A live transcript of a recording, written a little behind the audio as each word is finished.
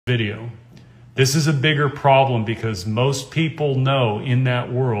video. This is a bigger problem because most people know in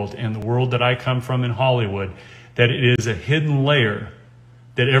that world, and the world that I come from in Hollywood, that it is a hidden layer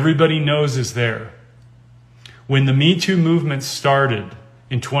that everybody knows is there. When the Me Too movement started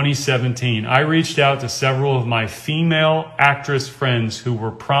in 2017, I reached out to several of my female actress friends who were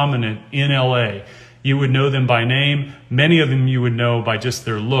prominent in LA. You would know them by name. Many of them you would know by just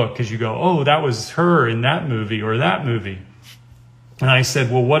their look, because you go, oh, that was her in that movie or that movie. And I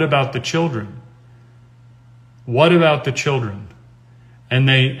said, well, what about the children? What about the children? And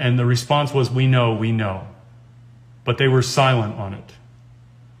the response was, we know. But they were silent on it.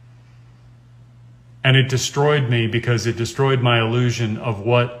 And it destroyed me, because it destroyed my illusion of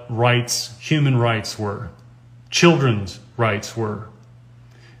what rights, human rights were, children's rights were.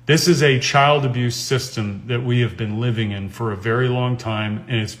 This is a child abuse system that we have been living in for a very long time,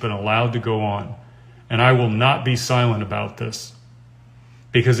 and it's been allowed to go on. And I will not be silent about this,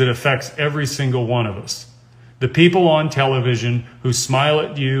 because it affects every single one of us. The people on television who smile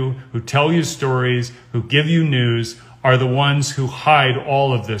at you, who tell you stories, who give you news, are the ones who hide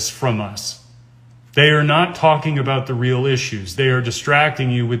all of this from us. They are not talking about the real issues. They are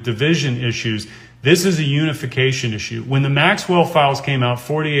distracting you with division issues. This is a unification issue. When the Maxwell files came out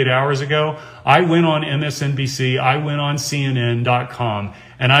 48 hours ago, I went on MSNBC, I went on CNN.com,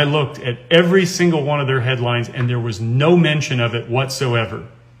 and I looked at every single one of their headlines, and there was no mention of it whatsoever.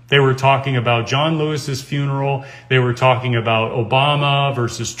 They were talking about John Lewis's funeral. They were talking about Obama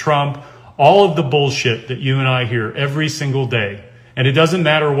versus Trump, all of the bullshit that you and I hear every single day. And it doesn't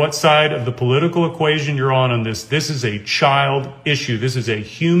matter what side of the political equation you're on this. This is a child issue. This is a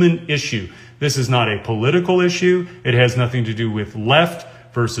human issue. This is not a political issue. It has nothing to do with left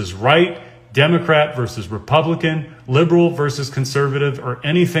versus right, Democrat versus Republican, liberal versus conservative, or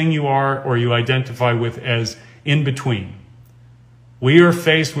anything you are or you identify with as in between. We are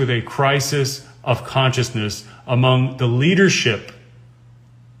faced with a crisis of consciousness among the leadership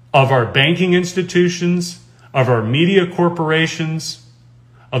of our banking institutions, of our media corporations,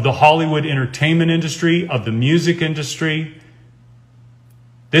 of the Hollywood entertainment industry, of the music industry.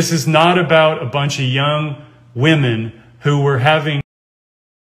 This is not about a bunch of young women who were having